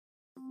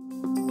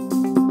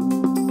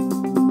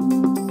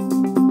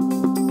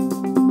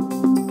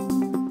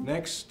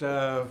Next,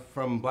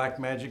 from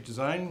Blackmagic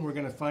Design, we're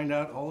going to find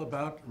out all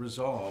about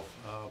Resolve.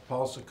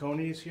 Paul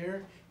Saccone is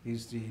here.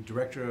 He's the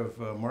Director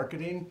of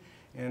Marketing,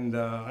 and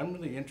I'm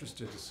really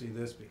interested to see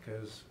this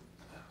because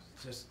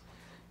it just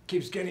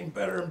keeps getting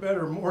better and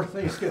better. More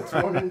things get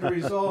thrown into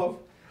Resolve.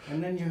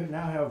 And then you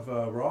now have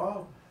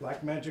Raw,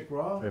 Blackmagic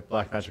Raw. We have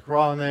Blackmagic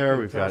Raw in there.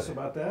 We've Tell got us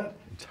about that.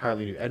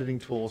 Entirely new editing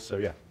tools, so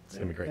yeah, it's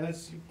going to be great. And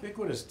it's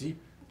ubiquitous.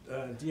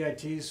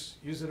 DITs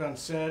use it on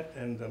set,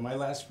 and my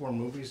last 4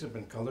 movies have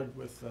been colored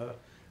with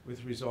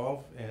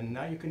Resolve, and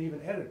now you can even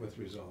edit with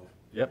Resolve.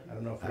 Yep, I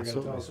don't know if you're going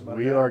to tell us about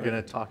that. We are going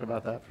to talk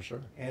about that for sure.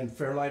 And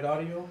Fairlight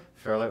Audio.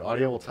 Fairlight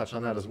Audio, we'll touch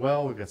on that as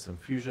well. We've got some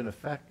fusion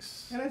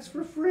effects. And it's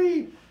for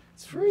free.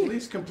 It's free. At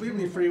least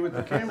completely free with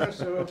the camera,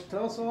 so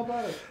tell us all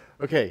about it.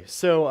 Okay,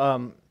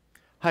 so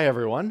hi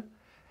everyone.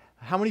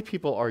 How many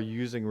people are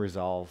using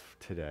Resolve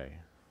today?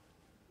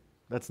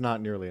 That's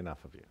not nearly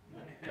enough of you.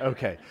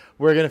 Okay,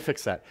 we're going to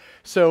fix that.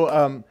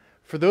 So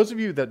for those of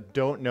you that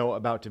don't know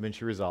about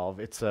DaVinci Resolve,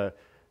 it's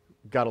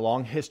got a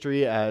long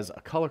history as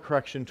a color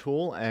correction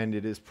tool, and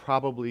it is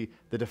probably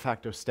the de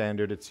facto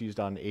standard. It's used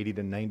on 80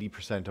 to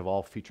 90% of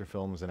all feature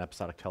films and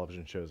episodic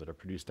television shows that are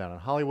produced down in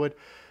Hollywood.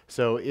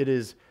 So it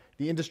is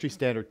the industry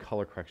standard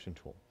color correction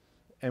tool.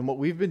 And what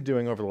we've been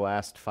doing over the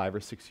last 5 or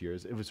 6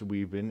 years is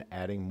we've been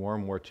adding more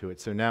and more to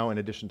it. So now, in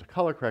addition to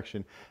color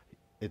correction,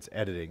 it's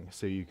editing.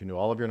 So you can do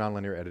all of your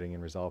nonlinear editing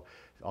in Resolve.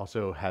 It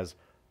also has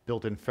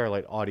built-in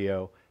Fairlight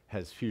Audio,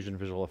 has fusion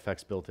visual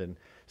effects built in.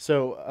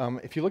 So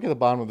if you look at the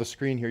bottom of the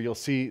screen here, you'll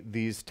see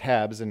these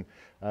tabs, and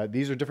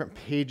these are different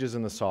pages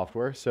in the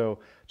software. So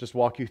just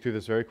walk you through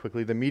this very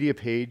quickly. The media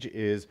page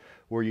is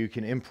where you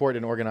can import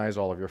and organize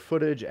all of your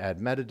footage, add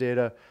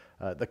metadata.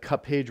 The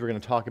cut page we're going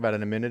to talk about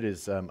in a minute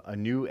is a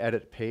new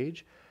edit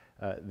page.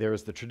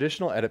 There's the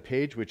traditional edit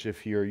page, which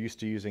if you're used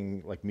to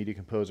using like Media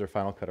Composer,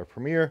 Final Cut, or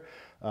Premiere,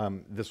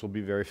 this will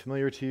be very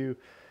familiar to you.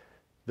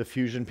 The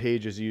Fusion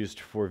page is used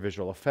for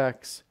visual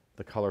effects.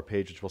 The color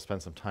page, which we'll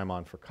spend some time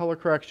on for color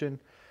correction.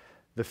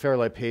 The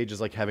Fairlight page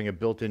is like having a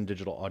built-in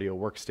digital audio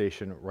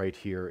workstation right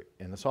here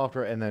in the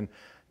software. And then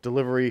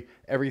delivery,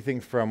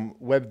 everything from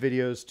web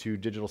videos to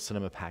digital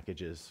cinema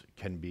packages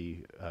can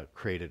be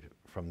created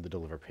from the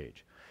Deliver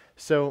page.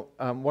 So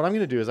what I'm going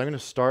to do is I'm going to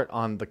start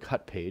on the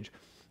cut page.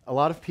 A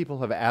lot of people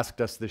have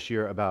asked us this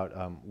year about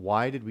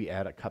why did we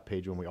add a cut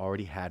page when we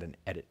already had an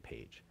edit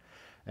page?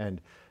 And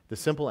the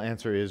simple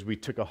answer is we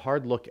took a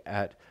hard look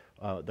at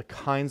the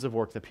kinds of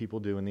work that people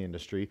do in the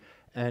industry,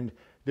 and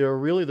there are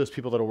really those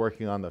people that are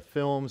working on the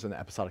films and the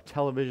episodic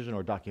television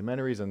or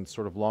documentaries and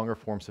sort of longer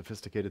form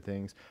sophisticated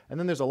things. And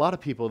then there's a lot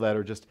of people that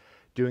are just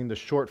doing the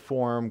short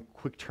form,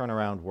 quick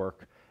turnaround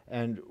work.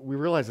 And we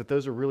realize that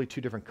those are really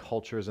 2 different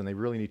cultures, and they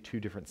really need 2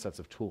 different sets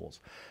of tools.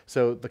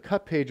 So the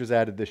cut page was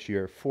added this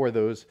year for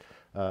those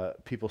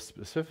people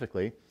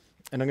specifically.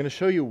 And I'm going to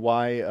show you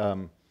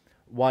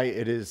why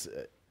it is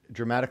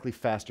dramatically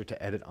faster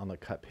to edit on the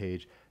cut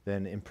page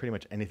than in pretty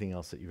much anything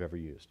else that you've ever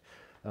used.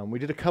 We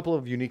did a couple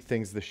of unique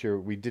things this year.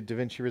 We did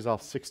DaVinci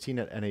Resolve 16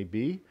 at NAB.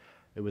 It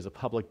was a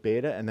public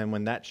beta, and then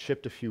when that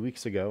shipped a few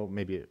weeks ago,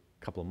 maybe a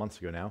couple of months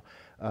ago now,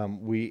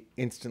 we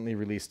instantly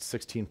released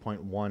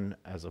 16.1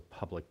 as a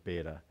public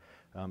beta,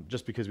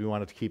 just because we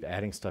wanted to keep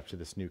adding stuff to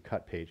this new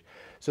cut page.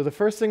 So the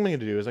first thing I'm going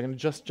to do is I'm going to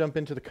just jump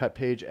into the cut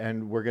page,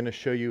 and we're going to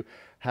show you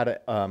how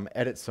to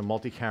edit some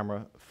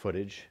multi-camera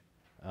footage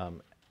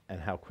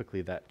and how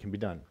quickly that can be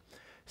done.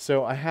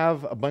 So I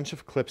have a bunch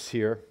of clips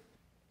here,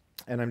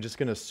 and I'm just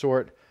going to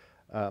sort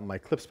my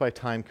clips by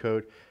time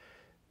code.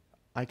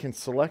 I can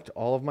select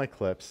all of my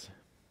clips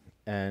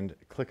and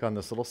click on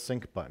this little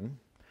sync button,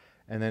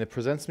 and then it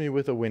presents me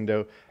with a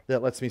window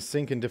that lets me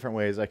sync in different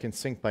ways. I can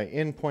sync by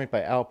in point,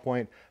 by out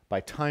point,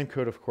 by time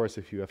code, of course,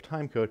 if you have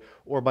time code,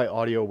 or by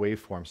audio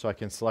waveform. So I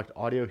can select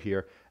audio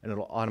here, and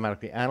it'll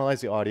automatically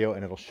analyze the audio,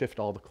 and it'll shift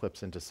all the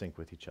clips into sync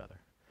with each other.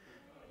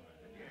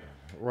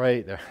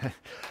 Right there.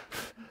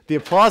 The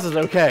applause is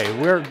okay.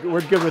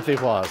 We're good with the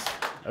applause.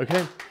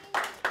 Okay?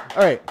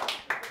 All right.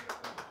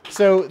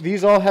 So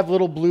these all have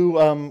little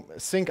blue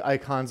sync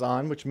icons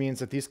on, which means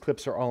that these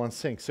clips are all in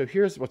sync. So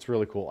here's what's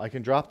really cool. I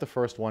can drop the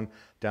first one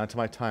down to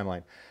my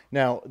timeline.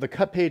 Now, the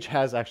cut page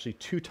has actually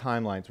 2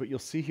 timelines. What you'll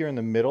see here in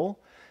the middle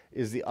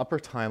is the upper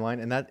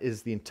timeline, and that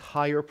is the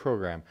entire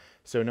program.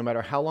 So no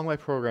matter how long my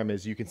program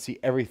is, you can see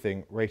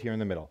everything right here in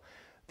the middle.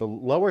 The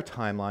lower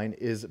timeline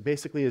is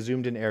basically a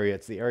zoomed in area.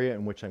 It's the area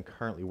in which I'm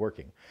currently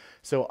working.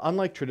 So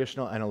unlike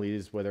traditional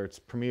NLEs, whether it's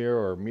Premiere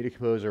or Media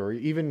Composer or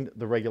even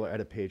the regular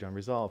edit page on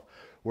Resolve,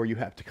 where you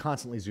have to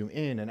constantly zoom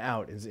in and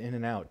out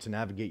to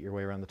navigate your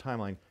way around the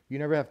timeline, you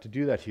never have to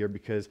do that here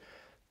because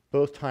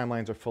both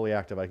timelines are fully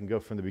active. I can go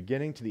from the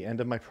beginning to the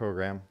end of my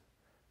program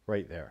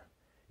right there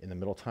in the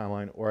middle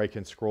timeline, or I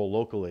can scroll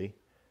locally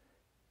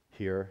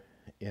here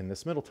in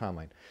this middle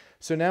timeline.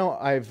 So now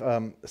I've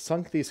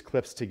sunk these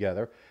clips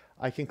together.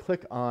 I can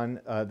click on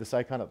this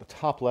icon at the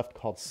top left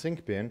called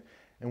Sync Bin,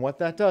 and what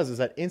that does is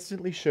that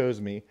instantly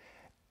shows me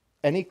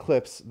any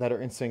clips that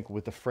are in sync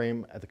with the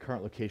frame at the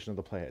current location of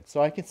the playhead.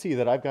 So I can see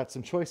that I've got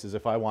some choices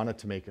if I wanted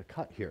to make a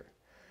cut here,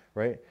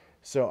 right?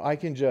 So I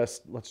can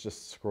just, let's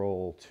just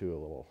scroll to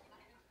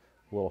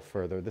a little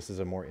further. This is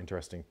a more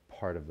interesting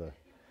part of the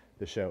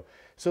show.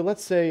 So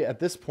let's say at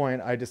this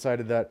point I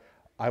decided that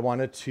I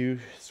wanted to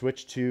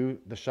switch to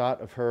the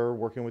shot of her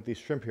working with these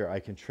shrimp here. I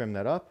can trim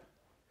that up,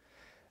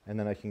 and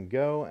then I can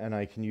go and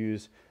I can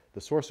use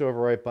the source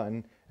overwrite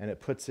button, and it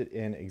puts it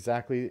in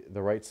exactly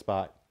the right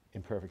spot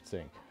in perfect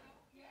sync.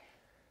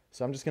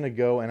 So I'm just going to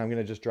go and I'm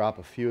going to just drop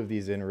a few of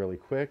these in really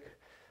quick.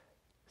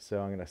 So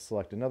I'm going to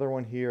select another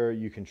one here.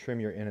 You can trim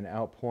your in and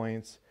out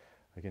points.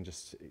 I can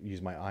just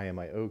use my I and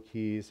my O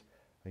keys.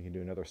 I can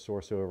do another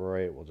source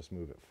overwrite. We'll just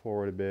move it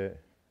forward a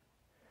bit.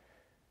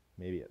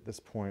 Maybe at this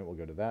point we'll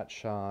go to that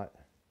shot.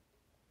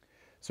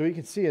 So what you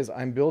can see is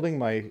I'm building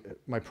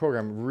my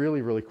program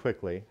really, really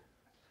quickly.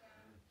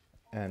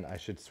 And I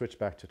should switch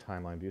back to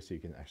timeline view so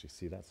you can actually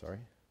see that, sorry.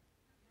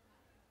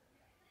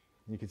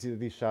 You can see that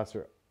these shots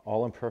are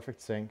all in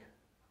perfect sync.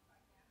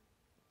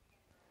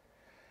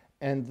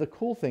 And the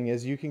cool thing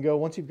is you can go,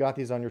 once you've got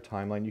these on your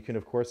timeline, you can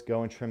of course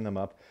go and trim them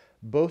up.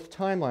 Both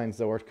timelines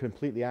though are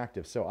completely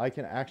active. So I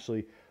can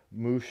actually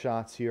move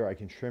shots here. I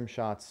can trim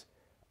shots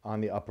on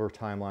the upper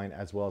timeline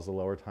as well as the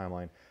lower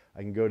timeline.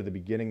 I can go to the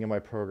beginning of my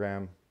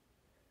program.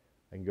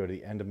 I can go to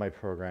the end of my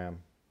program.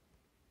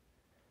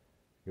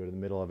 Go to the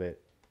middle of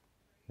it,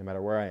 no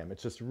matter where I am.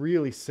 It's just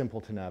really simple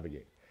to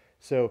navigate.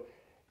 So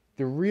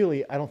there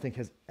really, I don't think,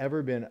 has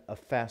ever been a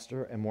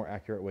faster and more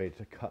accurate way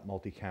to cut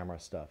multi-camera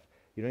stuff.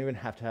 You don't even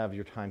have to have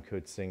your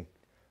timecode sync.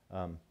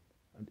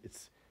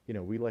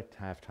 We like to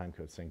have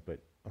timecode sync, but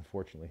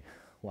unfortunately,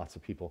 lots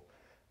of people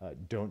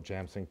don't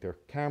jam sync their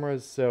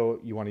cameras.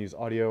 So you want to use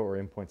audio or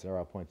in points or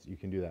out points, you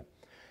can do that.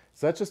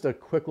 So that's just a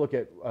quick look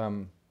at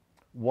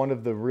one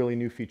of the really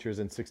new features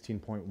in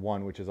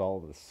 16.1, which is all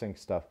of the sync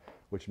stuff,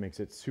 which makes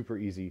it super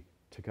easy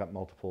to cut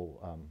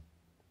multiple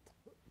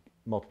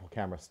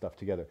camera stuff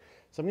together.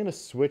 So I'm going to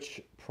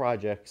switch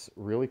projects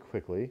really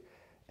quickly,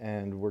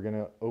 and we're going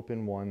to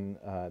open one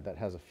that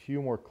has a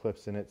few more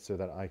clips in it so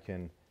that I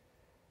can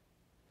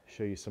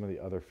show you some of the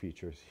other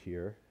features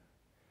here.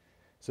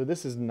 So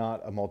this is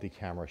not a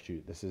multi-camera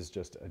shoot. This is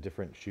just a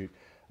different shoot.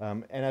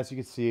 And as you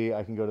can see,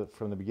 I can go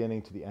from the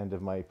beginning to the end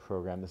of my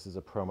program. This is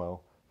a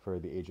promo for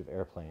the Age of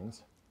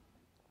Airplanes.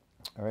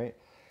 All right.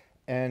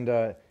 And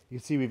you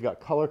can see we've got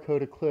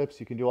color-coded clips.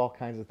 You can do all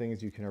kinds of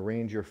things. You can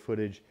arrange your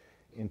footage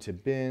into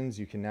bins.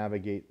 You can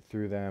navigate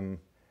through them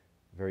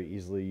very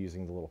easily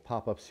using the little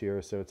pop-ups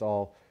here. So it's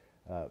all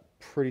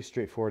pretty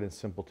straightforward and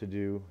simple to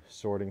do.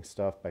 Sorting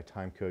stuff by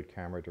time code,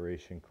 camera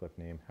duration, clip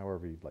name,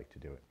 however you'd like to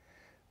do it,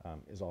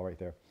 is all right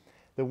there.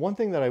 The one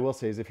thing that I will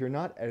say is if you're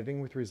not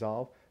editing with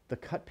Resolve, the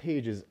cut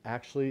page is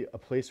actually a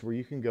place where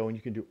you can go and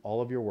you can do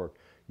all of your work.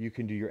 You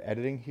can do your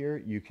editing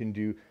here. You can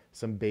do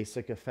some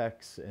basic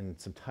effects and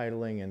some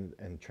titling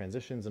and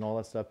transitions and all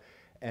that stuff.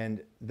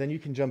 And then you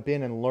can jump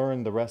in and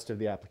learn the rest of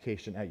the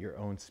application at your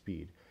own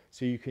speed.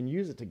 So you can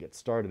use it to get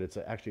started. It's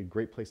actually a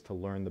great place to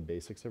learn the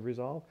basics of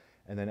Resolve.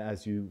 And then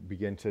as you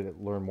begin to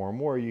learn more and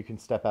more, you can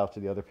step out to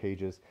the other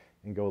pages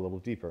and go a little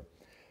deeper.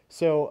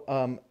 So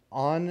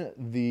on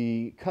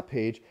the cut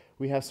page,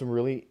 we have some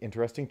really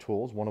interesting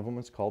tools. One of them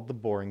is called the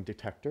boring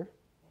detector.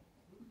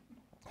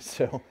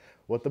 So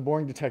what the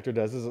boring detector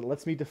does is it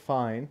lets me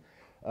define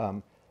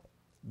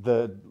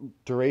the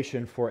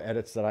duration for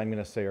edits that I'm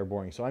going to say are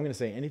boring. So I'm going to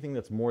say anything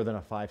that's more than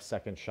a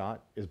 5-second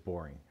shot is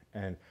boring.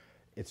 And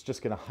it's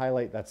just going to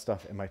highlight that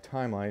stuff in my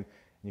timeline. And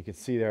you can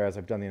see there, as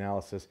I've done the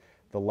analysis,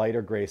 the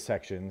lighter gray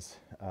sections.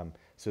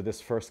 So this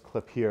first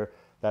clip here,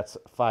 that's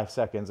 5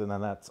 seconds, and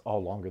then that's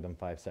all longer than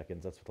 5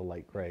 seconds. That's what the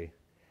light gray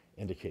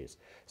indicates.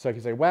 So I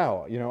can say,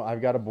 wow,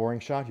 I've got a boring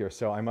shot here,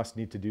 so I must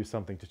need to do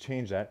something to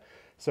change that.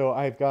 So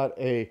I've got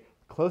a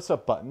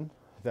close-up button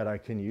that I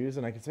can use,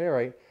 and I can say, all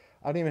right,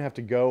 I don't even have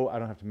to go, I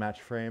don't have to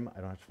match frame,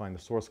 I don't have to find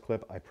the source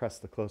clip. I press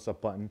the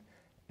close-up button,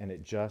 and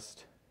it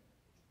just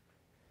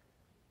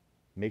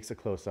makes a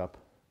close-up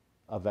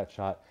of that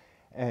shot.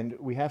 And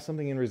we have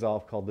something in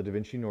Resolve called the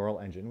DaVinci Neural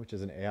Engine, which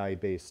is an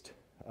AI-based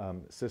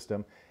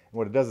system. And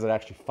what it does is it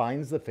actually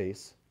finds the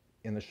face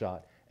in the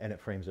shot, and it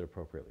frames it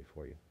appropriately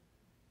for you.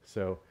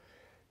 So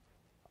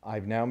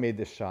I've now made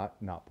this shot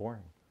not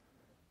boring,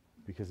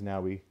 because now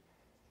we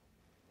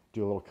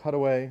do a little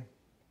cutaway,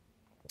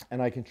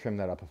 and I can trim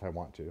that up if I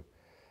want to.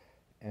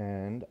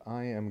 And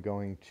I am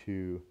going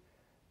to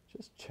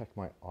just check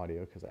my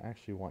audio, because I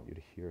actually want you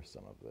to hear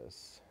some of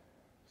this.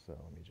 So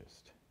let me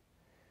just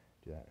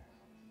do that.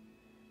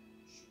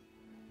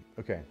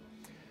 Okay,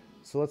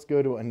 so let's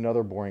go to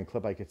another boring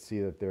clip. I could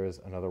see that there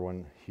is another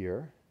one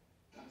here.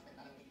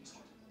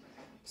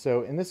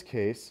 So in this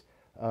case,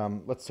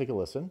 let's take a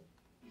listen.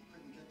 You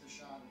couldn't get the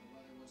shot, or the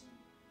weather wasn't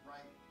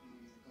right.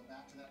 You either go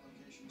back to that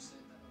location,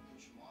 save that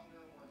location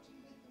longer, or to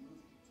make the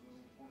movie. It's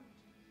really important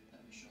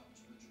that we shot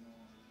was original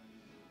and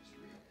it's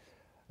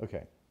real.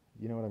 Okay,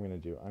 you know what I'm going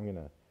to do? I'm going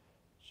to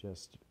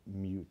just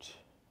mute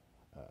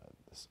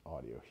this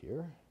audio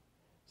here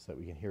so that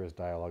we can hear his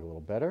dialogue a little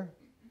better.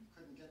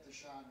 Couldn't get the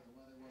shot, or the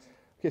weather wasn't.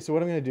 Okay, so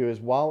what I'm going to do is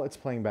while it's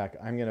playing back,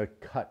 I'm going to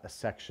cut a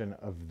section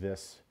of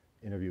this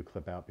interview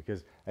clip out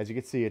because as you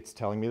can see, it's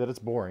telling me that it's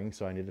boring,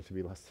 so I need it to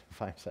be less than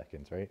 5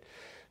 seconds, right?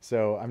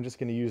 So I'm just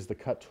going to use the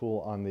cut tool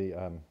on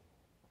the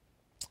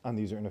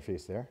user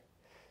interface there.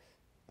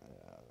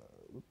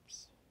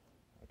 Oops.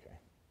 Okay,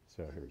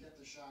 so here we go. Get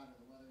the shot or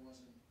the weather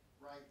wasn't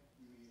right,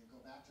 you would either go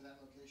back to that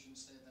location,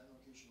 stay at that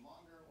location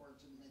longer, or it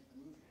didn't make the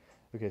movie.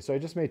 Okay, so I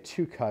just made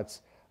 2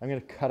 cuts. I'm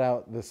going to cut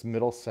out this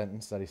middle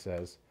sentence that he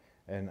says,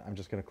 and I'm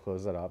just going to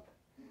close that up.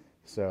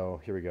 So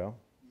here we go.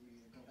 You would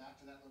either go back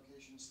to that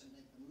location, stay,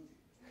 make the movie.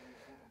 It was really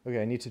important.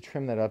 Okay, I need to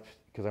trim that up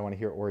because I want to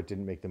hear or it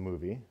didn't make the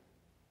movie.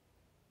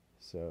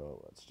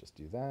 So let's just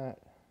do that.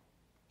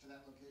 To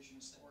that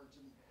location, stay, or it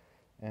didn't.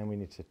 And we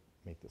need to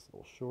make this a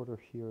little shorter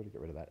here to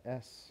get rid of that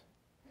S.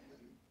 You would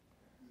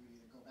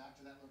either go back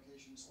to that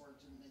location, or it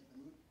didn't make the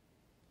movie.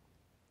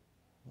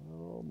 A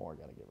little more,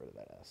 got to get rid of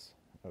that S.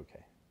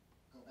 Okay.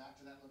 Go back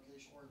to that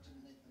location, or it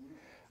didn't make the movie.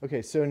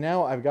 Okay, so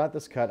now I've got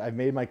this cut. I've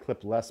made my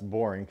clip less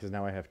boring because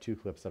now I have 2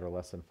 clips that are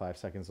less than 5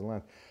 seconds in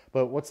length.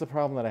 But what's the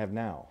problem that I have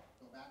now?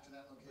 Go back to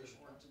that location,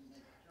 or it didn't make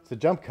it. It's a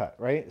jump cut,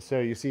 right? So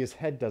you see his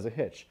head does a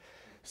hitch.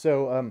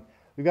 So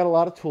we've got a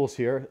lot of tools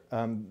here.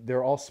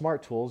 They're all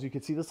smart tools. You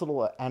can see this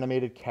little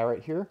animated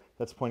carrot here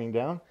that's pointing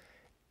down.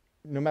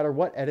 No matter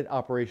what edit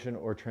operation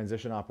or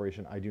transition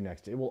operation I do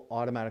next, it will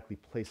automatically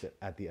place it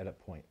at the edit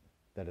point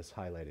that is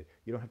highlighted.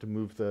 You don't have to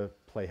move the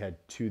playhead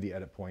to the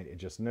edit point. It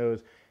just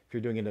knows if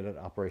you're doing an edit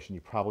operation,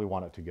 you probably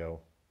want it to go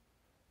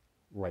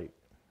right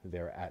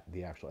there at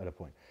the actual edit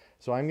point.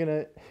 So I'm going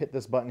to hit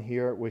this button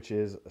here, which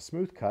is a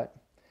smooth cut.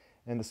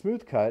 And the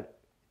smooth cut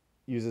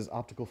uses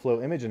optical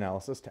flow image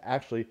analysis to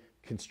actually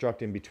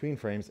construct in between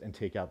frames and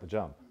take out the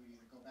jump. You would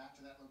either go back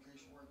to that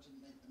location, or it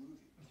didn't make the movie.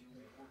 It was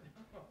really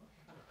important.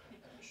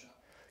 Every shot.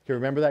 Okay,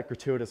 remember that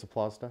gratuitous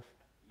applause stuff?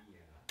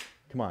 Yeah.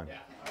 Come on.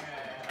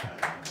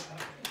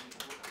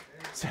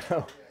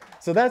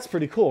 So that's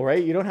pretty cool,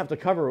 right? You don't have to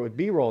cover it with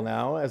B-roll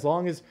now, as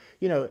long as,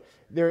 you know,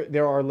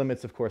 there are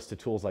limits, of course, to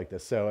tools like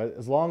this. So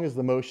as long as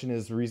the motion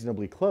is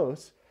reasonably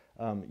close,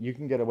 you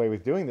can get away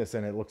with doing this,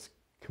 and it looks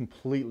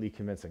completely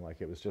convincing, like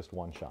it was just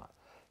one shot.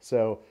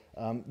 So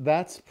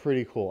that's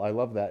pretty cool. I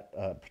love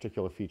that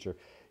particular feature.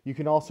 You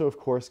can also, of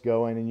course,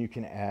 go in and you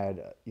can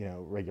add, you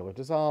know, regular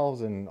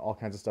dissolves and all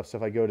kinds of stuff. So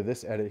if I go to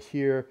this edit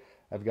here,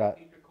 I've got,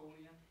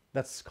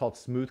 that's called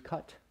smooth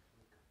cut.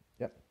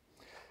 Yep.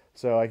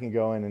 So I can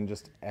go in and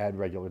just add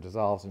regular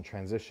dissolves and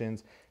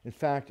transitions. In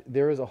fact,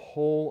 there is a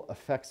whole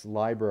effects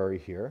library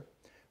here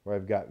where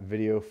I've got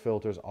video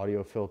filters,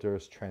 audio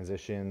filters,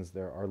 transitions.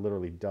 There are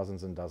literally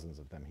dozens and dozens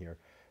of them here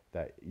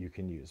that you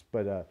can use.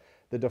 But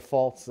the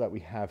defaults that we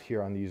have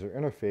here on the user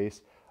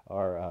interface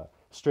are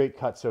straight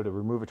cut, so to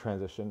remove a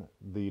transition,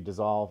 the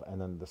dissolve, and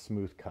then the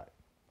smooth cut.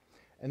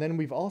 And then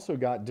we've also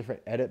got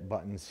different edit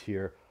buttons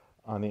here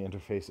on the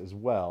interface as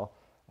well.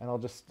 And I'll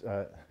just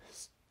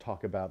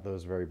talk about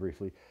those very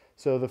briefly.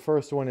 So the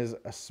first one is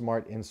a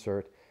smart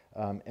insert.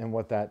 And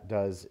what that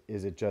does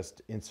is it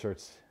just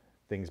inserts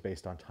things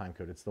based on time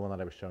code. It's the one that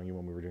I was showing you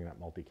when we were doing that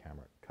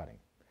multi-camera cutting.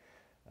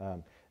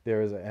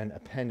 There is an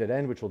append at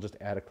end, which will just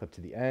add a clip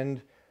to the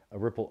end. A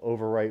ripple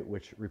overwrite,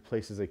 which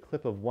replaces a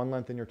clip of one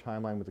length in your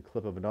timeline with a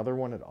clip of another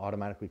one. It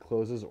automatically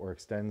closes or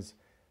extends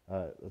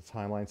the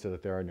timeline so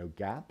that there are no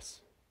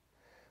gaps.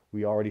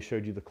 We already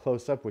showed you the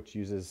close-up, which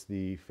uses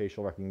the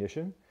facial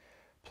recognition.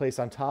 Place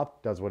on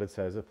top does what it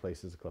says. It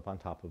places a clip on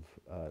top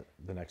of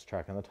the next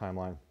track on the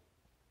timeline.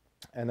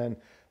 And then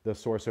the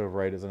source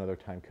overwrite is another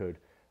timecode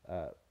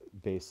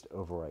based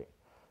overwrite.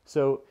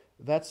 So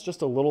that's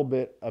just a little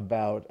bit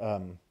about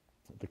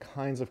the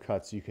kinds of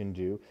cuts you can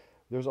do.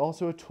 There's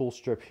also a tool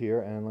strip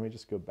here, and let me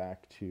just go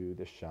back to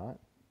this shot.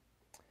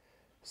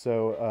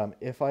 So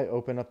if I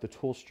open up the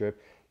tool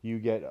strip, you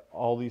get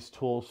all these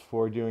tools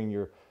for doing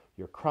your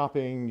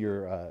cropping,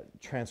 your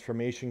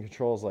transformation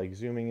controls like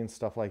zooming and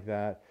stuff like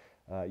that.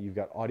 You've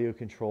got audio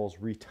controls,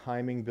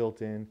 retiming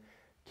built in,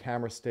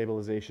 camera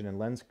stabilization and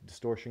lens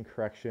distortion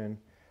correction,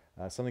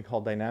 something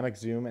called dynamic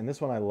zoom. And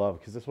this one I love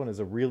because this one is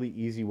a really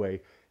easy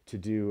way to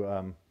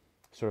do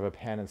sort of a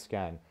pan and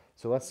scan.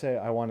 So let's say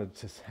I wanted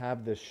to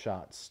have this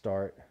shot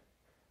start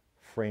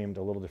framed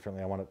a little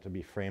differently. I want it to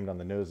be framed on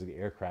the nose of the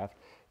aircraft.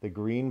 The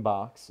green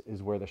box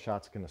is where the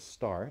shot's going to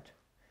start,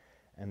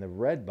 and the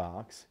red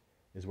box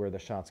is where the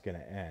shot's going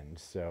to end.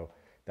 So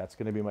that's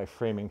going to be my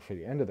framing for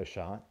the end of the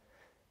shot.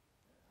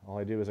 All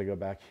I do is I go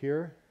back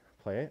here,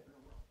 play it,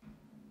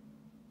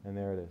 and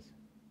there it is.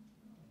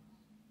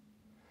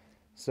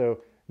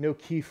 So no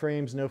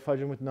keyframes, no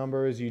fudging with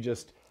numbers. You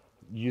just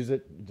use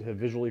it to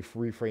visually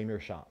reframe your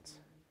shots.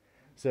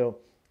 So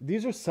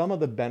these are some of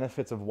the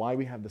benefits of why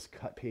we have this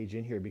cut page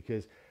in here,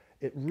 because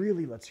it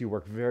really lets you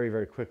work very,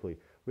 very quickly.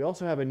 We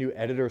also have a new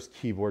editor's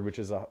keyboard, which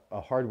is a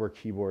hardware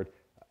keyboard.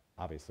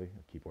 Obviously,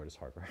 a keyboard is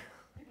hardware.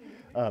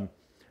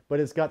 But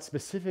it's got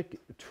specific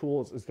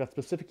tools, it's got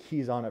specific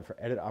keys on it for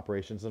edit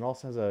operations, and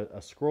also has a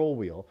scroll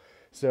wheel.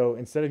 So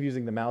instead of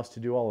using the mouse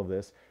to do all of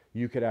this,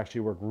 you could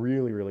actually work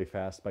really, really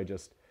fast by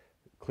just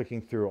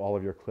clicking through all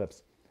of your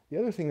clips. The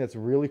other thing that's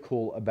really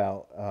cool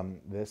about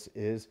this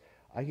is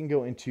I can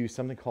go into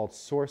something called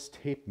source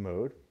tape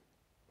mode,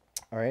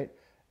 all right?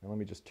 And let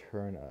me just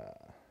turn,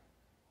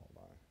 hold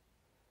on.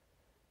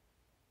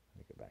 Let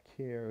me go back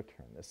here,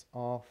 turn this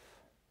off.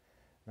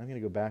 And I'm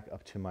going to go back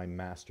up to my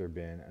master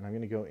bin, and I'm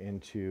going to go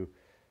into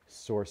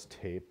source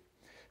tape.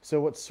 So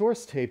what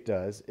source tape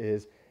does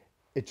is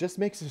it just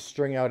makes a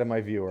string out in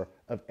my viewer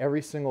of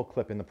every single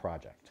clip in the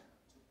project.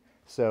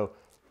 So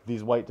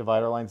these white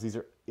divider lines, these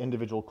are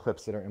individual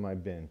clips that are in my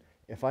bin.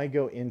 If I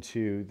go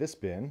into this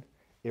bin,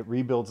 it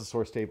rebuilds the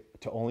source tape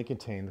to only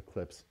contain the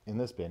clips in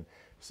this bin,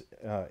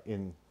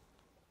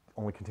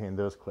 only contain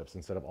those clips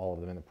instead of all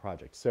of them in the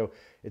project. So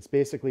it's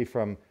basically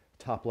from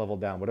top level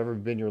down. Whatever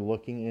bin you're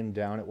looking in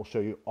down, it will show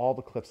you all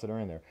the clips that are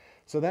in there.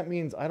 So that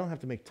means I don't have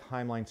to make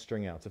timeline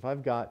string outs. If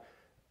I've got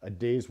a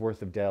day's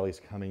worth of dailies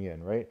coming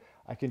in, right,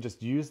 I can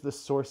just use the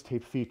source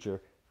tape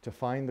feature to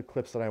find the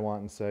clips that I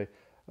want and say,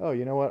 oh,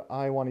 you know what,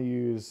 I want to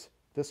use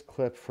this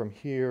clip from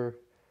here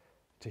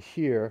to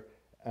here,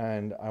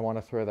 and I want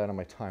to throw that on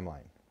my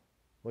timeline.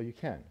 Well, you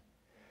can.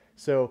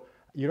 So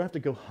you don't have to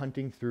go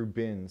hunting through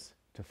bins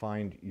to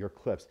find your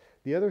clips.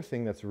 The other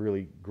thing that's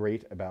really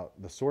great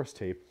about the source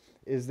tape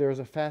is there's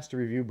a fast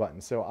review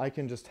button. So I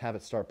can just have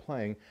it start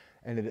playing,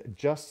 and it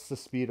adjusts the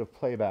speed of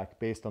playback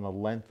based on the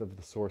length of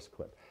the source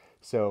clip.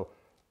 So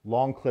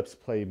long clips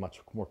play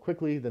much more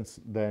quickly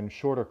than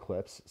shorter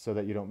clips so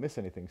that you don't miss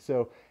anything.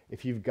 So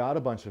if you've got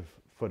a bunch of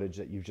footage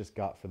that you've just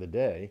got for the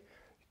day,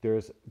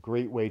 there's a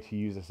great way to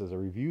use this as a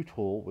review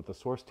tool with the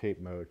source tape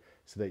mode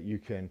so that you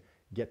can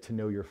get to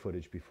know your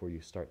footage before you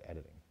start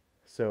editing.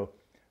 So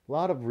a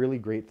lot of really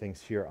great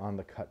things here on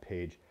the cut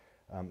page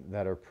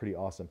that are pretty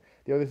awesome.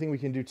 The other thing we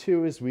can do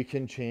too is we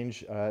can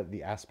change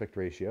the aspect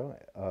ratio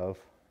of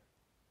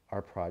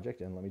our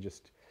project. And let me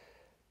just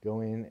go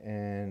in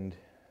and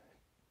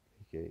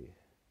make a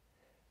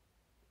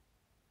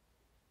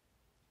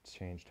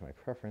change to my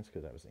preference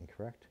because that was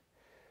incorrect.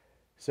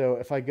 So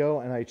if I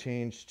go and I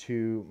change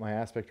to my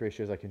aspect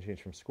ratios, I can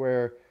change from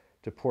square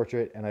to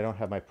portrait, and I don't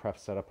have my pref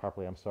set up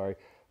properly, I'm sorry.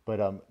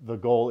 But the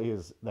goal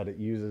is that it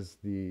uses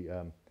the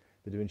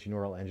DaVinci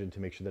Neural Engine to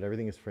make sure that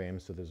everything is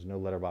framed, so there's no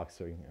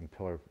letterboxing and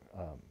pillar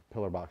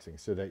boxing,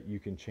 so that you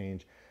can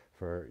change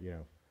for, you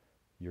know,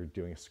 you're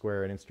doing a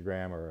square in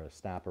Instagram or a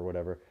snap or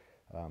whatever,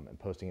 and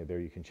posting it there.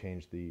 You can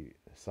change the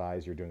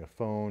size. You're doing a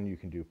phone, you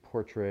can do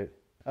portrait.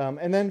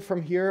 And then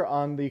from here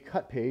on the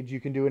cut page,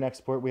 you can do an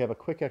export. We have a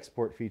quick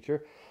export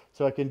feature.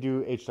 So I can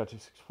do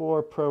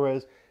H.264,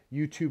 ProRes,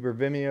 YouTube or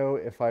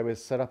Vimeo. If I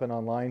was set up and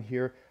online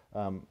here,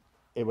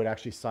 it would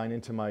actually sign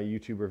into my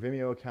YouTube or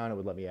Vimeo account. It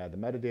would let me add the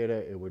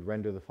metadata. It would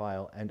render the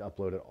file and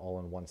upload it all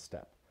in one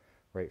step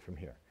right from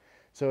here.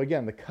 So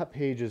again, the cut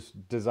page is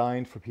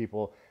designed for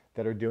people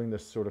that are doing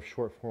this sort of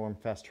short form,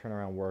 fast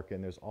turnaround work,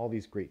 and there's all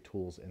these great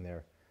tools in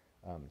there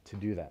to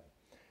do that.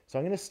 So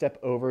I'm going to step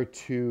over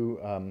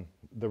to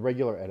the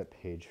regular edit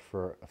page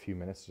for a few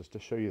minutes just to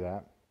show you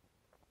that.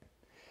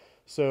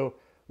 So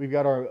we've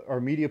got our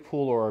media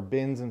pool or our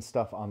bins and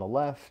stuff on the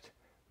left.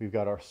 We've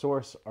got our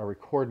source, our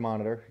record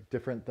monitor,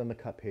 different than the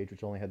cut page,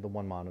 which only had the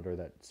one monitor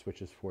that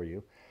switches for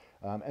you.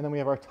 And then we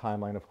have our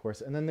timeline, of course.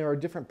 And then there are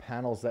different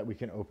panels that we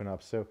can open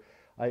up. So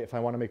if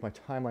I want to make my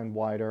timeline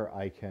wider,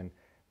 I can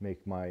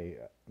make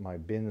my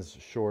bins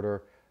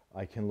shorter.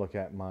 I can look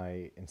at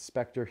my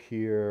inspector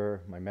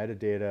here, my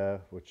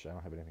metadata, which I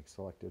don't have anything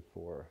selected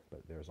for,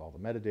 but there's all the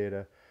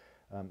metadata.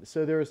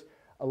 So there's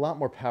a lot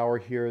more power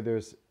here.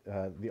 There's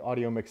the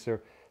audio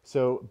mixer.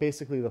 So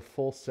basically the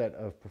full set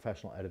of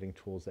professional editing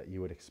tools that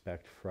you would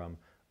expect from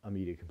a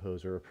Media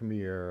Composer, a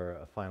Premiere,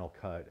 a Final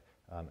Cut,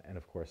 and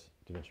of course,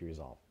 DaVinci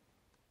Resolve.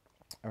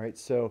 All right,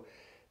 so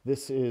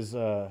this is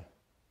the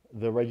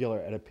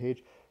regular edit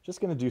page.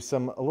 Just gonna do a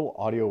little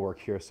audio work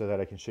here so that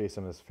I can show you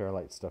some of this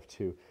Fairlight stuff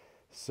too.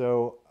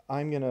 So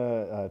I'm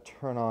gonna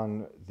turn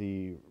on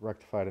the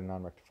rectified and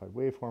non-rectified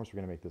waveforms. We're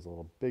gonna make this a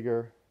little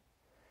bigger.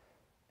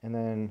 And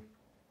then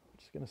I'm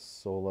just gonna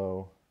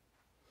solo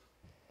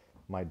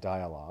my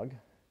dialogue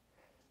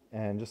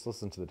and just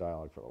listen to the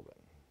dialogue for a little bit.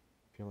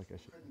 I feel like I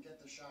should. Couldn't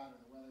get the shot or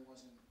the weather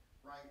wasn't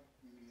right,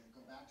 we would either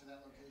go back to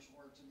that location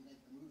or it didn't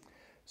make the movie.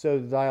 So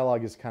the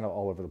dialogue is kind of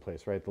all over the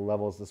place, right? The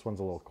levels, this one's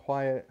a little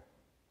quiet.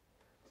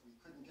 We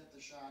couldn't get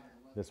the shot or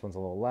the weather. This one's a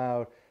little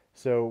loud.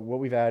 So what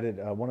we've added,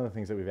 one of the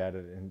things that we've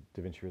added in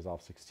DaVinci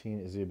Resolve 16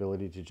 is the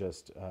ability to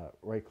just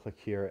right click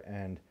here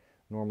and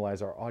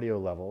normalize our audio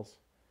levels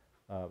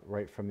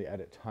right from the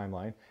edit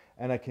timeline.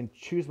 And I can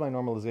choose my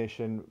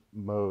normalization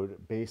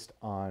mode based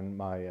on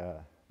my,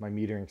 my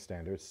metering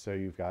standards. So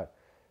you've got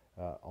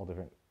all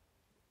different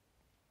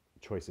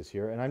choices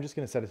here. And I'm just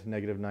going to set it to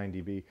 -9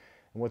 dB.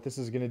 And what this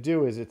is going to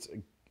do is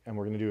and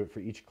we're going to do it for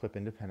each clip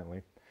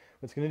independently.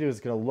 What it's going to do is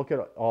it's going to look at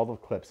all the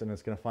clips and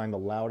it's going to find the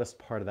loudest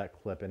part of that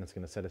clip and it's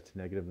going to set it to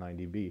 -9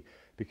 dB.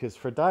 Because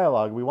for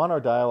dialogue, we want our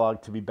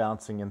dialogue to be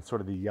bouncing in sort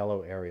of the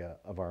yellow area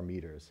of our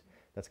meters.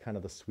 That's kind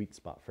of the sweet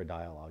spot for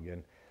dialogue.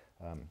 And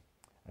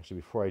actually,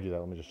 before I do that,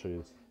 let me just show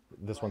you.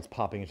 This one's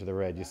popping into the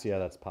red. You see how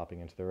that's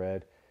popping into the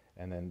red?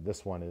 And then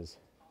this one is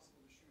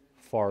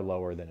far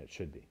lower than it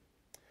should be.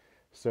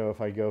 So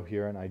if I go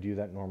here and I do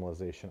that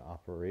normalization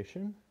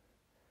operation,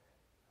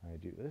 I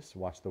do this,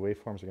 watch the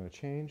waveforms are going to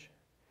change.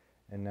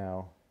 And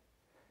now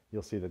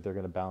you'll see that they're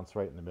going to bounce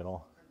right in the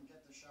middle, Couldn't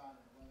get the shot, or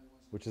the weather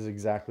wasn't. which is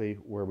exactly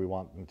where we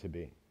want them to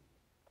be.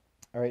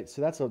 All right,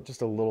 so that's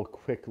just a little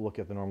quick look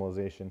at the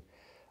normalization.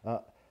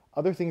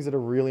 Other things that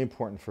are really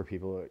important for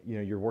people, you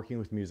know, you're working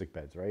with music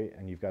beds, right?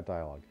 And you've got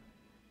dialogue.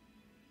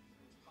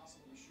 It's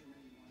possible to shoot where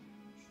you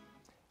wanted to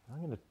shoot. I'm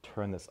going to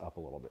turn this up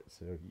a little bit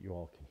so you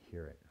all can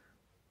hear it.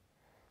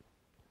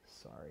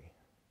 Sorry.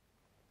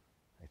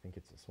 I think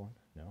it's this one.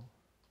 No?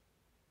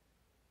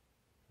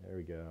 There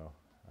we go.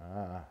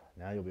 Ah,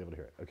 now you'll be able to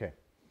hear it. Okay.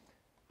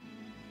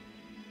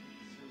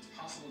 It's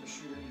possible to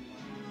shoot where you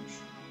wanted to shoot.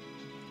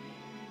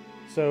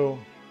 So, You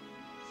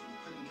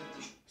couldn't get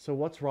the so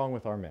what's wrong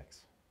with our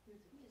mix?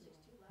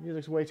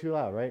 Music's way too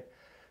loud, right?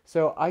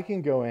 So I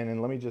can go in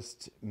and let me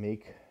just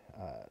make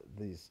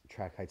these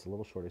track heights a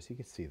little shorter so you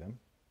can see them.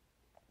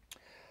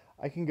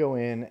 I can go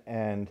in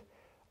and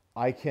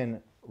I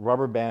can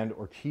rubber band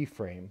or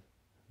keyframe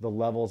the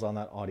levels on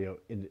that audio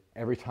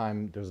every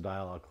time there's a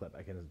dialogue clip.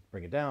 I can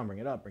bring it down, bring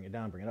it up, bring it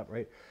down, bring it up,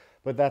 right?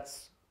 But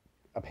that's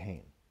a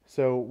pain.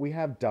 So we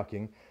have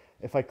ducking.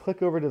 If I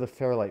click over to the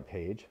Fairlight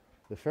page,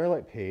 the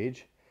Fairlight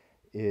page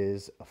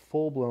is a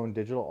full-blown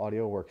digital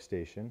audio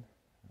workstation.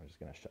 I'm just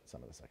going to shut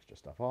some of this extra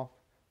stuff off.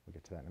 We'll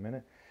get to that in a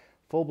minute.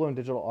 Full-blown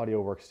digital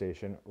audio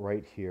workstation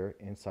right here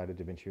inside of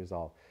DaVinci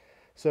Resolve.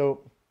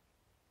 So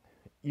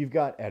you've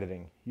got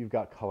editing, you've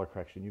got color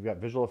correction, you've got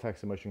visual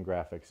effects and motion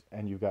graphics,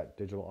 and you've got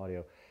digital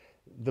audio.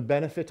 The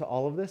benefit to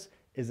all of this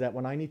is that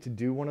when I need to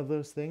do one of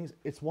those things,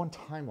 it's one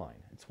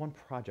timeline, it's one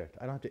project.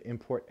 I don't have to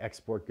import,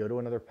 export, go to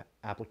another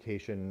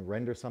application,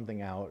 render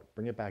something out,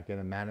 bring it back in,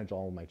 and manage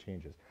all of my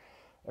changes.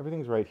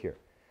 Everything's right here.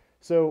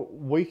 So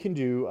we can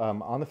do,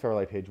 on the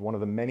Fairlight page, one of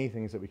the many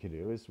things that we can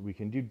do is we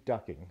can do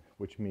ducking,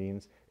 which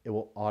means it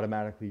will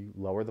automatically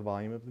lower the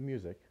volume of the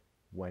music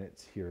when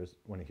it hears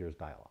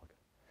dialogue.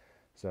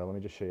 So let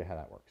me just show you how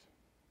that works.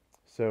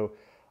 So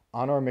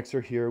on our mixer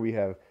here, we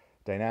have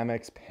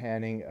dynamics,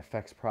 panning,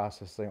 effects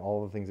processing,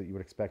 all the things that you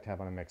would expect to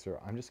have on a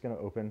mixer. I'm just going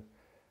to open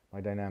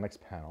my dynamics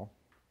panel.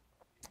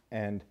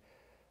 And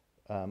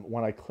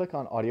when I click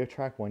on audio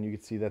track 1, you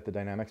can see that the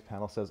dynamics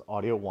panel says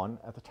audio 1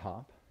 at the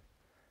top.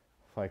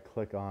 If I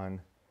click on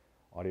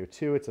audio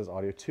 2, it says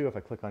audio 2. If I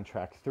click on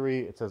track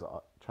 3, it says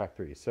track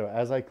 3. So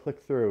as I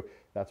click through,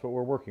 that's what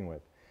we're working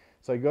with.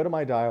 So I go to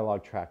my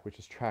dialogue track, which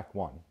is track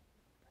 1,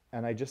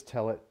 and I just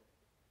tell it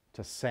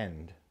to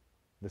send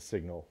the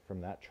signal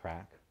from that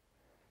track.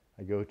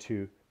 I go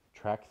to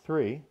track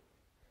 3,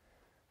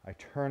 I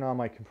turn on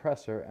my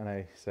compressor, and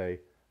I say,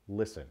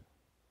 listen.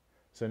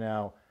 So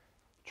now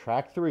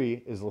track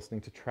 3 is listening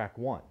to track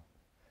 1.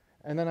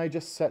 And then I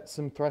just set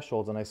some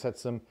thresholds, and I set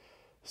some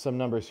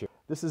numbers here.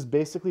 This is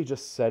basically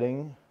just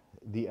setting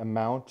the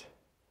amount,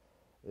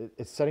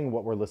 it's setting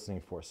what we're listening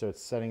for. So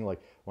it's setting,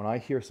 like, when I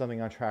hear something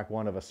on track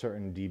 1 of a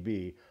certain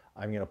dB,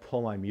 I'm going to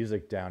pull my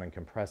music down and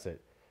compress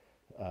it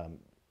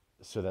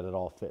so that it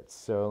all fits.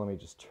 So let me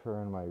just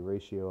turn my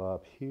ratio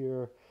up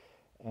here,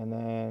 and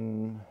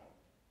then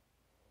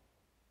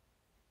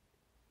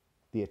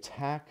the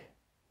attack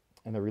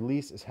and the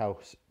release is how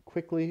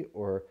quickly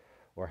or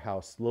how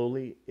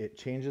slowly it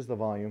changes the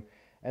volume.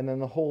 And then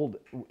the hold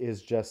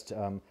is just,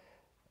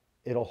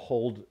 it'll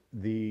hold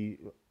the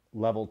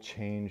level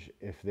change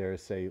if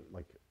there's, say,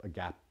 like a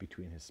gap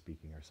between his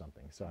speaking or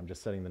something. So I'm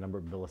just setting the number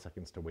of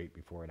milliseconds to wait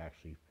before it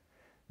actually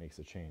makes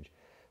a change.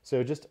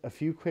 So just a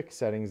few quick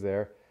settings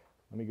there.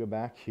 Let me go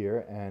back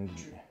here, and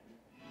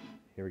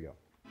here we go.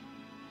 It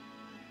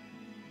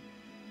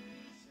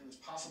was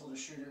possible to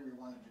shoot it where we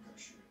wanted to go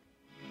shoot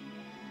it.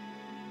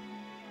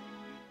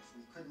 If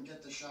we couldn't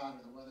get the shot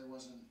or the weather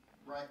wasn't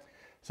right.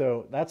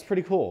 So that's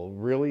pretty cool.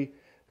 Really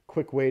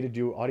quick way to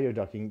do audio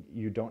ducking.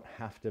 You don't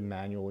have to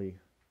manually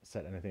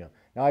set anything up.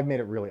 Now I've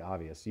made it really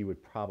obvious. You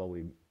would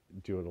probably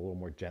do it a little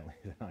more gently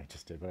than I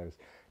just did, but I was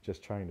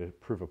just trying to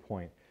prove a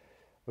point.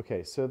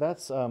 Okay, so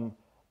that's a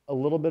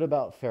little bit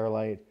about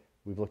Fairlight.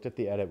 We've looked at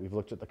the edit, we've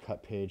looked at the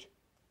cut page.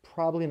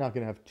 Probably not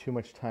going to have too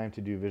much time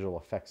to do visual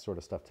effects sort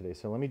of stuff today.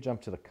 So let me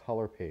jump to the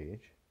color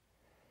page,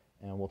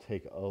 and we'll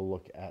take a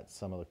look at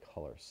some of the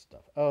color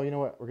stuff. Oh, you know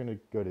what? We're going to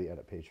go to the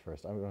edit page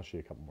first. I'm going to show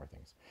you a couple more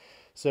things.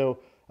 So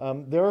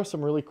there are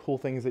some really cool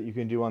things that you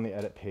can do on the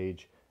edit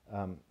page.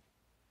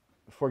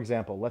 For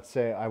example, let's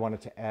say I wanted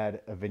to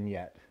add a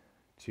vignette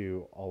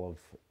to all of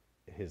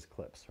his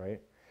clips, right?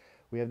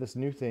 We have this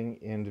new thing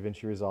in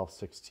DaVinci Resolve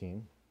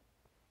 16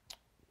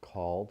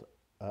 called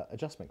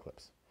adjustment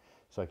clips.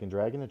 So I can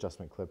drag an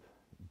adjustment clip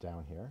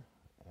down here,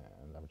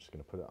 and I'm just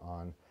going to put it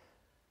on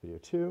video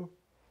 2,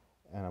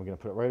 and I'm going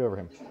to put it right over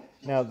him.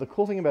 Now, the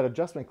cool thing about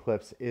adjustment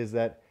clips is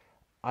that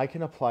I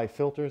can apply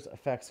filters,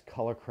 effects,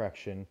 color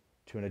correction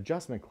to an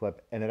adjustment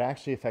clip, and it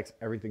actually affects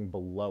everything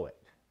below it.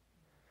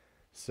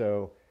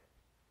 So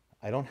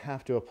I don't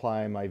have to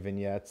apply my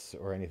vignettes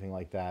or anything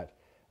like that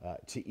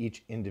to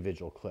each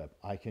individual clip.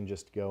 I can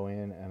just go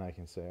in and I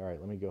can say, all right,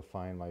 let me go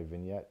find my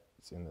vignette.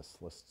 It's in this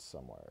list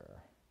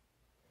somewhere.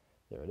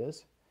 There it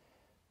is.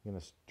 I'm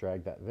going to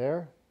drag that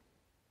there.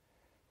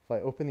 If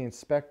I open the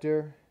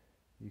inspector,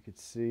 you could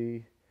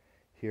see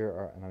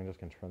here, and I'm just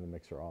going to turn the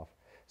mixer off.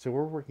 So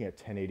we're working at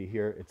 1080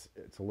 here.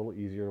 It's a little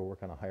easier to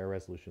work on a higher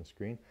resolution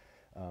screen.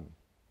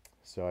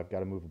 So I've got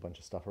to move a bunch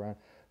of stuff around.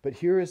 But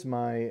here is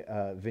my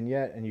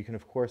vignette, and you can,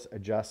 of course,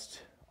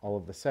 adjust all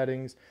of the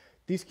settings.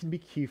 These can be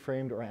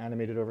keyframed or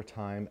animated over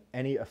time.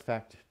 Any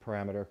effect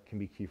parameter can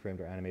be keyframed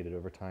or animated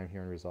over time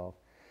here in Resolve.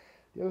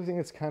 The other thing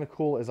that's kind of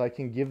cool is I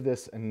can give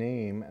this a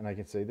name, and I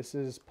can say this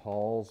is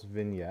Paul's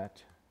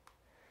vignette.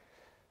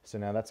 So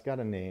now that's got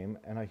a name,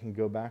 and I can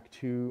go back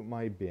to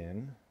my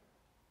bin,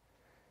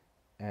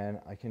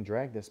 and I can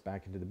drag this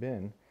back into the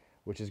bin,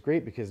 which is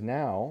great because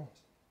now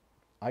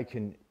I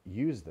can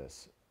use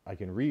this. I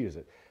can reuse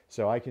it.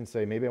 So I can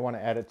say maybe I want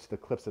to add it to the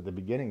clips at the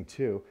beginning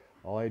too.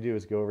 All I do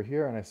is go over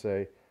here and I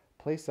say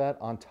place that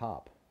on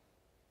top,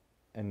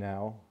 and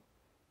now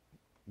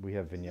we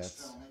have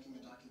vignettes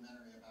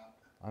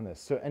on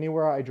this. So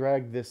anywhere I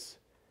drag this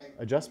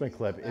adjustment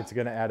clip, it's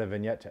going to add a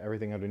vignette to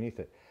everything underneath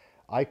it.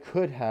 I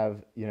could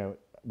have, you know,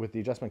 with the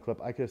adjustment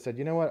clip, I could have said,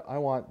 you know what, I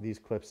want these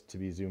clips to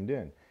be zoomed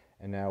in.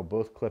 And now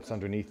both clips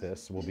underneath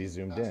this will be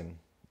zoomed in.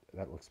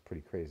 That looks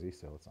pretty crazy,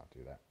 so let's not do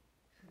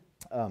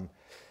that.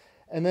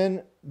 And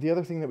then the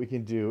other thing that we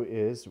can do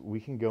is we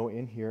can go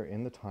in here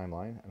in the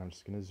timeline, and I'm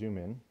just going to zoom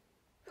in.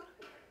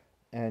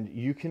 And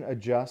you can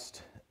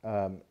adjust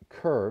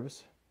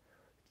curves,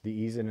 the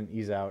ease in and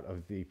ease out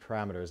of the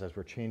parameters as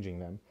we're changing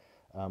them,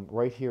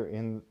 right here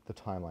in the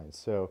timeline.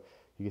 So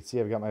you can see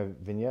I've got my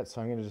vignette,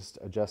 so I'm going to just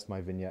adjust my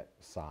vignette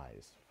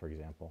size, for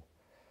example.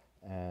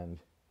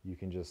 And you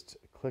can just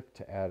click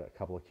to add a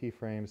couple of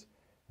keyframes,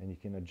 and you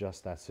can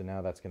adjust that. So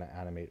now that's going to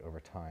animate over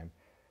time.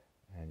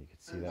 And you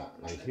can see that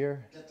right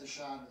here. Get the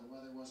shot, if the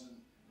weather wasn't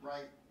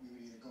right, we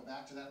would either go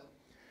back to that.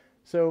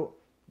 So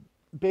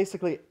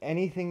basically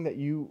anything that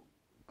you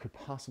could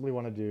possibly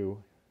want to do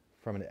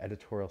from an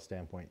editorial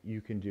standpoint,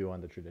 you can do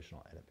on the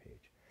traditional edit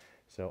page.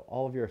 So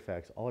all of your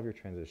effects, all of your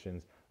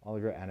transitions, all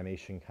of your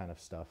animation kind of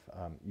stuff,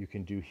 you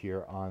can do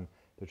here on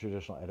the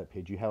traditional edit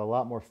page. You have a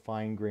lot more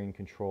fine-grained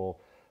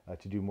control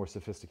to do more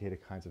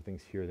sophisticated kinds of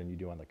things here than you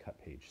do on the cut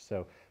page.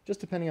 So just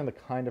depending on the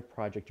kind of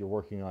project you're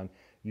working on,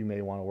 you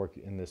may want to work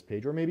in this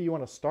page, or maybe you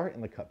want to start in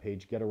the cut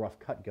page, get a rough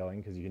cut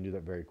going, because you can do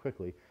that very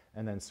quickly,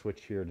 and then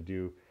switch here to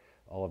do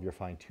all of your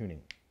fine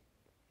tuning.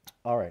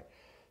 All right,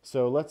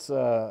 so let's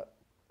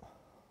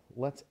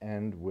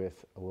end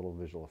with a little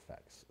visual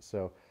effects.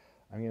 So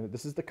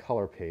this is the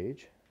color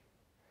page,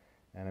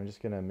 and I'm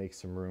just gonna make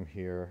some room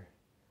here,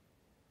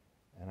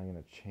 and I'm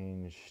gonna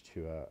change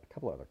to a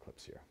couple other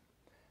clips here.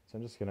 So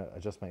I'm just going to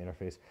adjust my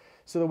interface.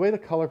 So the way the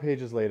color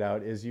page is laid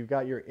out is you've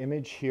got your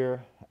image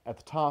here at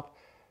the top.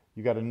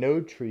 You've got a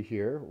node tree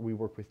here. We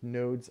work with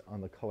nodes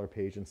on the color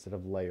page instead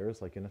of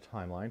layers like in a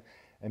timeline.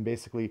 And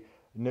basically,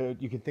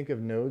 you can think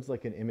of nodes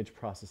like an image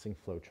processing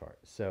flowchart.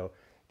 So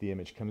the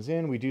image comes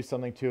in, we do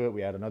something to it,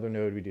 we add another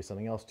node, we do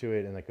something else to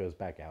it, and it goes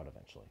back out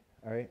eventually.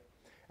 All right?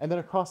 And then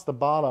across the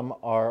bottom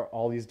are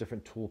all these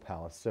different tool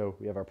palettes. So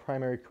we have our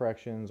primary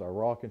corrections, our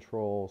raw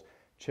controls,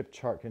 chip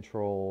chart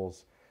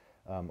controls,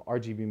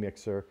 RGB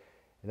mixer,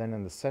 and then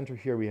in the center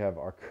here we have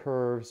our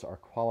curves, our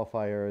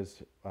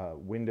qualifiers,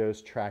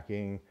 windows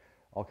tracking,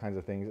 all kinds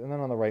of things. And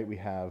then on the right we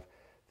have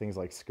things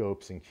like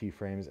scopes and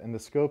keyframes, and the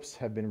scopes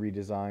have been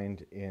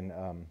redesigned in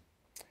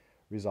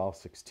Resolve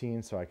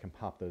 16, so I can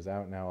pop those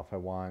out now if I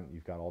want.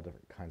 You've got all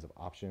different kinds of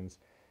options,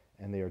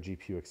 and they are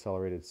GPU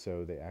accelerated,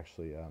 so they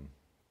actually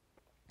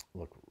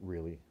look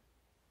really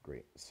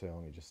great. So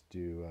let me just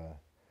do,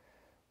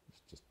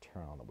 just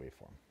turn on the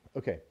waveform.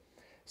 Okay.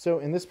 So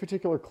in this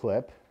particular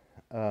clip,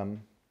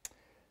 and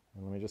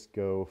let me just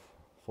go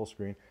full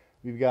screen,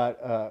 we've got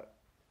a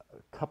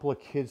couple of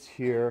kids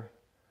here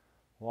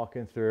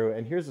walking through,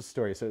 and here's the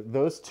story. So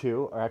those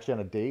two are actually on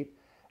a date,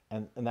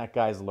 and that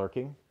guy's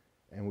lurking,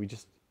 and we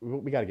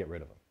got to get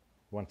rid of him.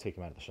 We want to take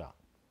him out of the shot.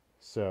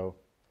 So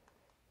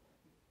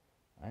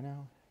I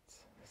know,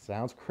 it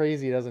sounds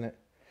crazy, doesn't it?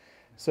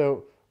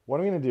 So what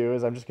I'm going to do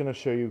is I'm just going to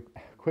show you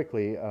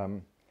quickly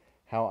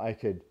how I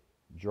could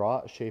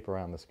draw a shape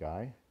around this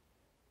guy.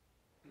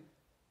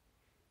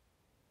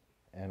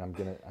 And I'm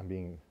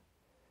being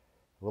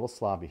a little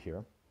slobby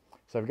here.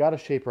 So I've got a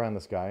shape around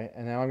this guy,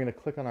 and now I'm going to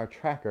click on our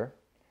tracker.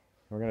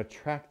 We're going to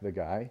track the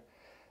guy.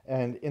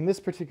 And in this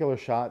particular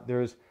shot,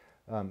 there's,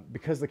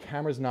 because the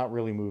camera's not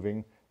really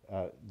moving,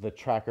 the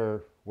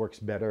tracker works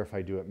better if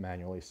I do it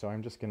manually. So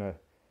I'm just going to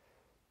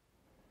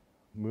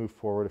move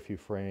forward a few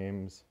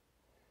frames.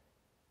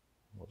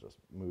 We'll just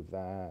move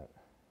that.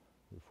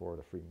 Move forward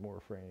a few more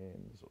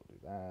frames. We'll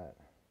do that.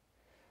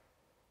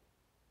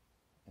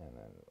 And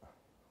then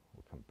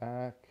we'll come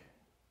back,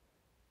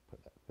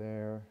 put that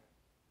there,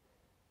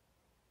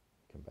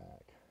 come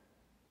back,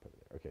 put it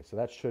there. Okay, so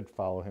that should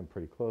follow him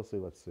pretty closely.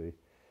 Let's see.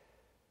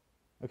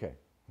 Okay,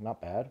 not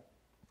bad.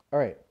 All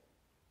right,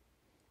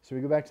 so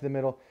we go back to the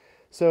middle.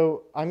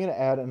 So I'm going to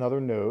add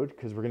another node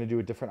because we're going to do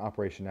a different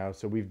operation now.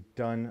 So we've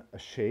done a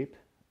shape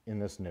in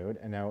this node,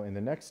 and now in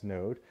the next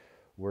node,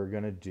 we're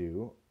going to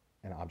do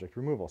an object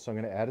removal. So I'm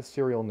going to add a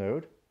serial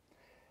node,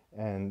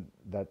 and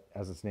that,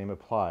 as its name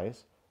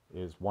implies,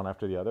 is one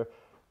after the other.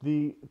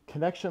 The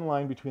connection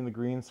line between the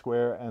green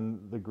square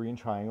and the green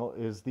triangle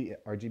is the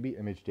RGB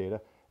image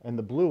data, and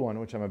the blue one,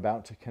 which I'm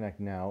about to connect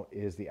now,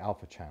 is the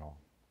alpha channel,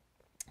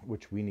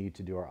 which we need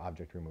to do our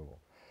object removal.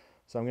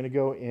 So I'm going to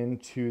go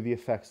into the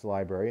effects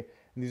library,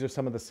 and these are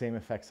some of the same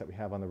effects that we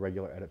have on the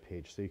regular edit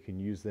page, so you can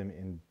use them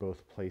in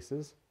both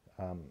places.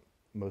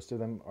 Most of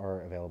them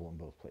are available in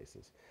both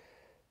places.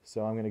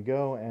 So I'm going to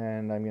go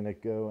and I'm going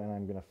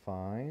to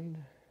find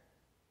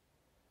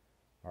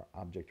our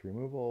object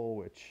removal,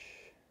 which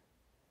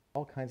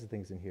all kinds of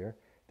things in here.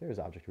 There's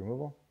object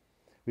removal.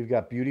 We've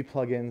got beauty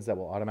plugins that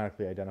will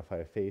automatically identify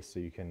a face, so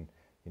you can,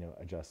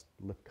 adjust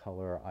lip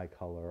color, eye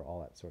color, all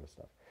that sort of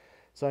stuff.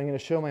 So I'm going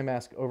to show my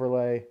mask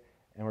overlay,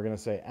 and we're going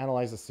to say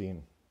analyze the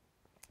scene.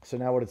 So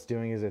now what it's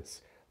doing is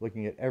it's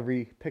looking at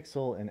every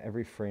pixel and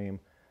every frame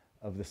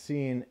of the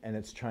scene, and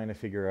it's trying to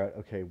figure out,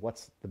 okay,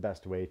 what's the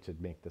best way to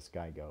make this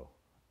guy go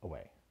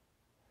away?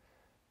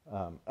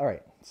 All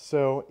right,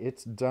 so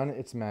it's done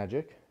its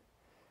magic.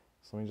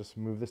 So let me just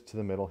move this to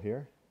the middle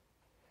here,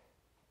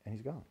 and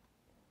he's gone.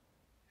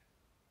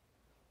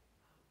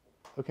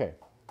 Okay,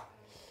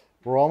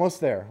 we're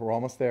almost there. We're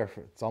almost there.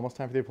 It's almost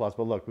time for the applause.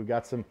 But look, we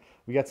got some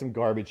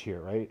garbage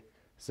here, right?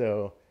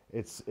 So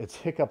it's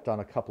hiccuped on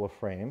a couple of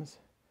frames,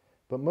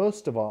 but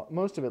most of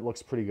it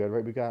looks pretty good,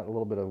 right? We got a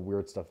little bit of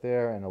weird stuff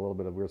there and a little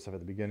bit of weird stuff at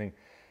the beginning.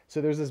 So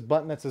there's this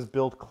button that says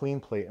build clean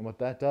plate, and what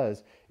that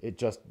does, it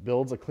just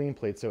builds a clean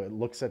plate. So it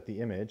looks at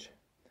the image,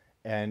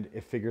 and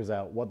it figures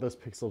out what those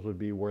pixels would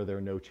be were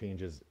there no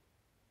changes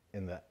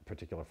in that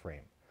particular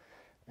frame.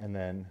 And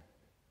then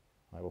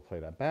I will play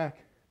that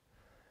back.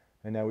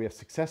 And now we have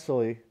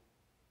successfully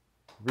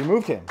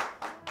removed him.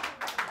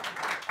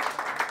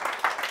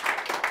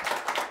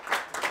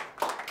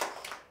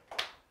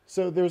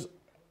 So there's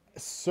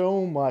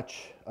so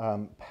much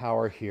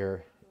power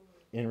here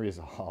in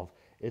Resolve.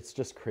 It's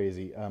just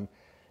crazy.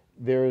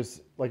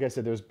 There's, like I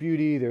said, there's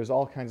beauty, there's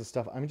all kinds of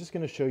stuff. I'm just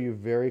going to show you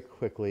very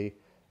quickly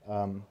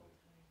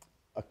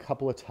a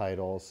couple of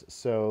titles.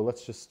 So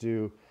let's just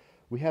do,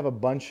 we have a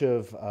bunch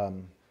of,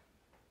 we've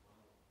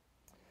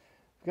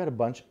got a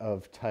bunch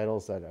of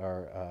titles that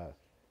are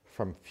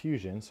from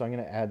Fusion. So I'm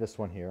going to add this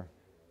one here.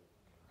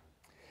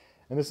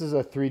 And this is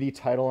a 3D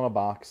title in a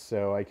box,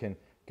 so I can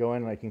go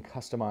in and I can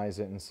customize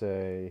it and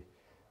say,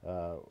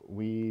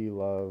 we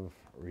love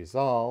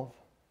Resolve,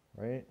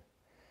 right?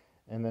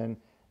 And then,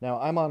 now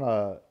I'm on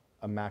a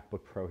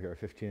MacBook Pro here, a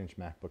 15-inch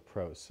MacBook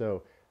Pro.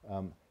 So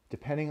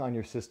depending on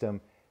your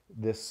system,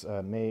 this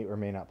may or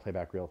may not play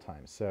back real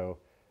time. So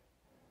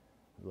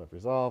we love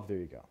Resolve, there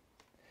you go.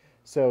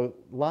 So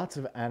lots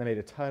of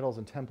animated titles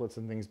and templates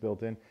and things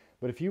built in.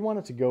 But if you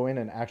wanted to go in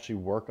and actually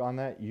work on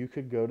that, you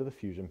could go to the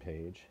Fusion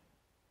page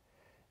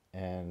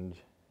and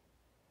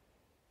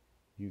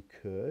you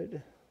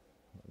could,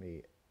 let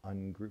me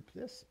ungroup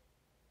this.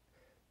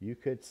 You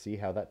could see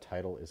how that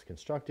title is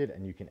constructed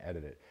and you can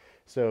edit it.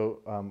 So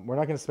we're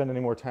not going to spend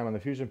any more time on the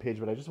Fusion page,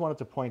 but I just wanted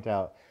to point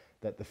out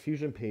that the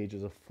Fusion page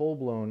is a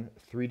full-blown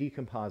 3D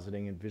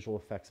compositing and visual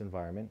effects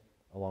environment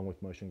along with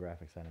motion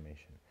graphics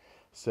animation.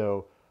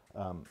 So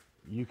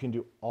you can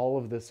do all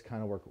of this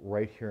kind of work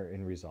right here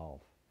in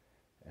Resolve.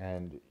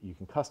 And you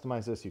can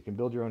customize this, you can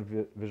build your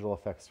own visual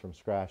effects from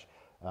scratch.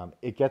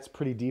 It gets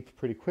pretty deep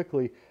pretty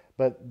quickly,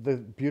 but the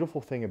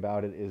beautiful thing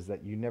about it is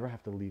that you never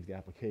have to leave the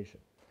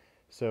application.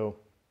 So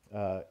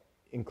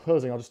in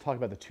closing, I'll just talk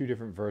about the two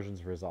different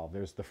versions of Resolve.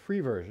 There's the free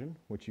version,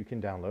 which you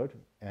can download,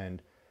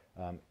 and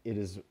it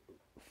is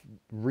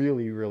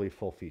really, really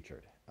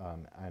full-featured.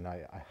 And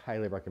I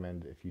highly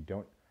recommend, if you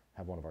don't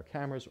have one of our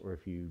cameras or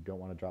if you don't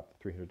want to drop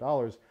the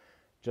 $300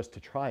 just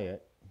to try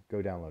it,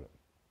 go download it.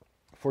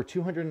 For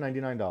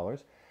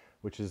 $299,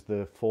 which is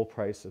the full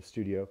price of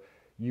Studio,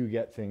 you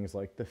get things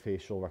like the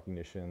facial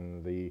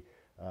recognition, the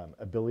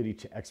ability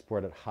to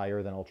export at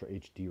higher than Ultra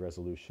HD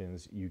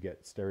resolutions, you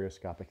get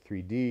stereoscopic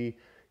 3D,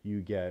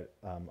 you get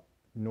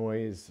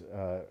noise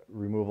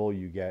removal,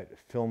 you get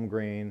film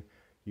grain,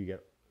 you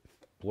get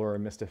blur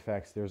and mist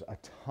effects. There's a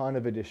ton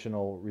of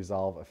additional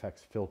Resolve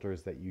effects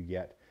filters that you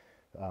get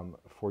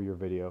for your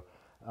video.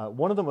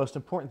 One of the most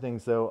important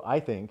things, though, I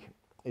think,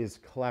 is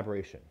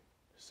collaboration.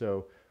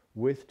 So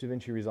with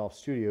DaVinci Resolve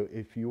Studio,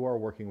 if you are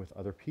working with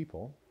other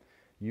people,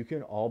 you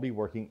can all be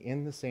working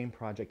in the same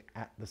project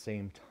at the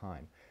same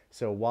time.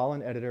 So while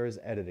an editor is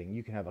editing,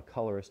 you can have a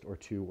colorist or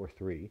two or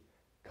three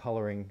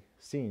coloring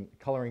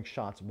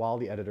shots while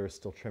the editor is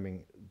still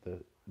trimming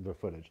the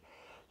footage.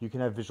 You can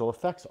have visual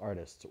effects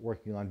artists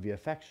working on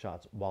VFX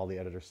shots while the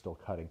editor is still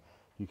cutting.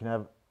 You can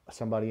have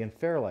somebody in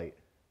Fairlight.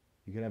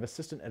 You can have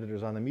assistant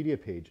editors on the media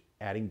page,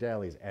 adding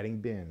dailies, adding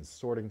bins,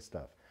 sorting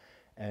stuff.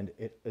 And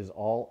it is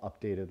all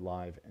updated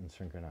live and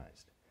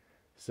synchronized.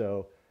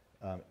 So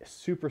a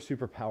super,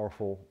 super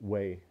powerful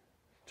way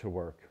to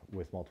work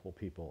with multiple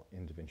people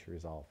in DaVinci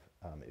Resolve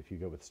if you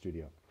go with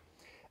Studio.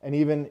 And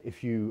even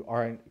if you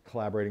aren't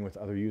collaborating with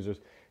other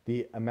users,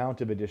 the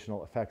amount of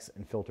additional effects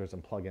and filters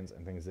and plugins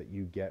and things that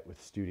you get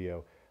with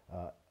Studio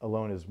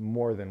alone is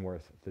more than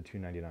worth the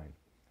 $299.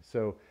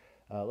 So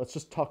let's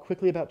just talk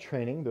quickly about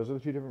training. Those are the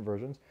two different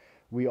versions.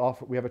 We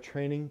have a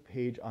training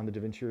page on the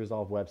DaVinci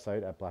Resolve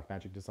website at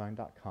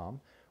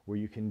blackmagicdesign.com where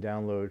you can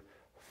download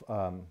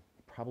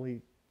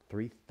probably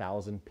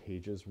 3,000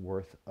 pages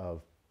worth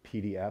of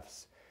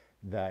PDFs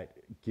that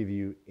give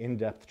you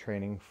in-depth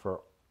training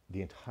for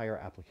the entire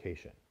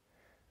application.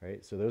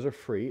 Right? So those are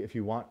free. If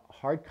you want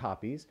hard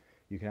copies,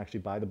 you can actually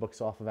buy the books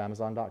off of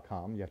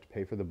Amazon.com. You have to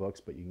pay for the books,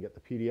 but you can get the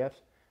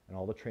PDFs and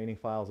all the training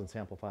files and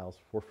sample files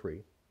for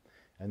free.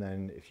 And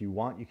then if you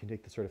want, you can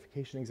take the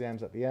certification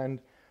exams at the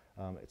end.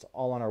 It's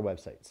all on our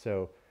website.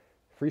 So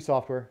free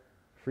software,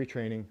 free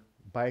training,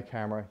 buy a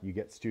camera, you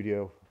get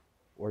studio,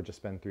 or just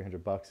spend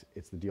 $300.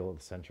 It's the deal of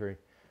the century.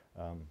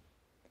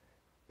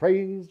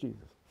 Praise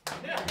Jesus.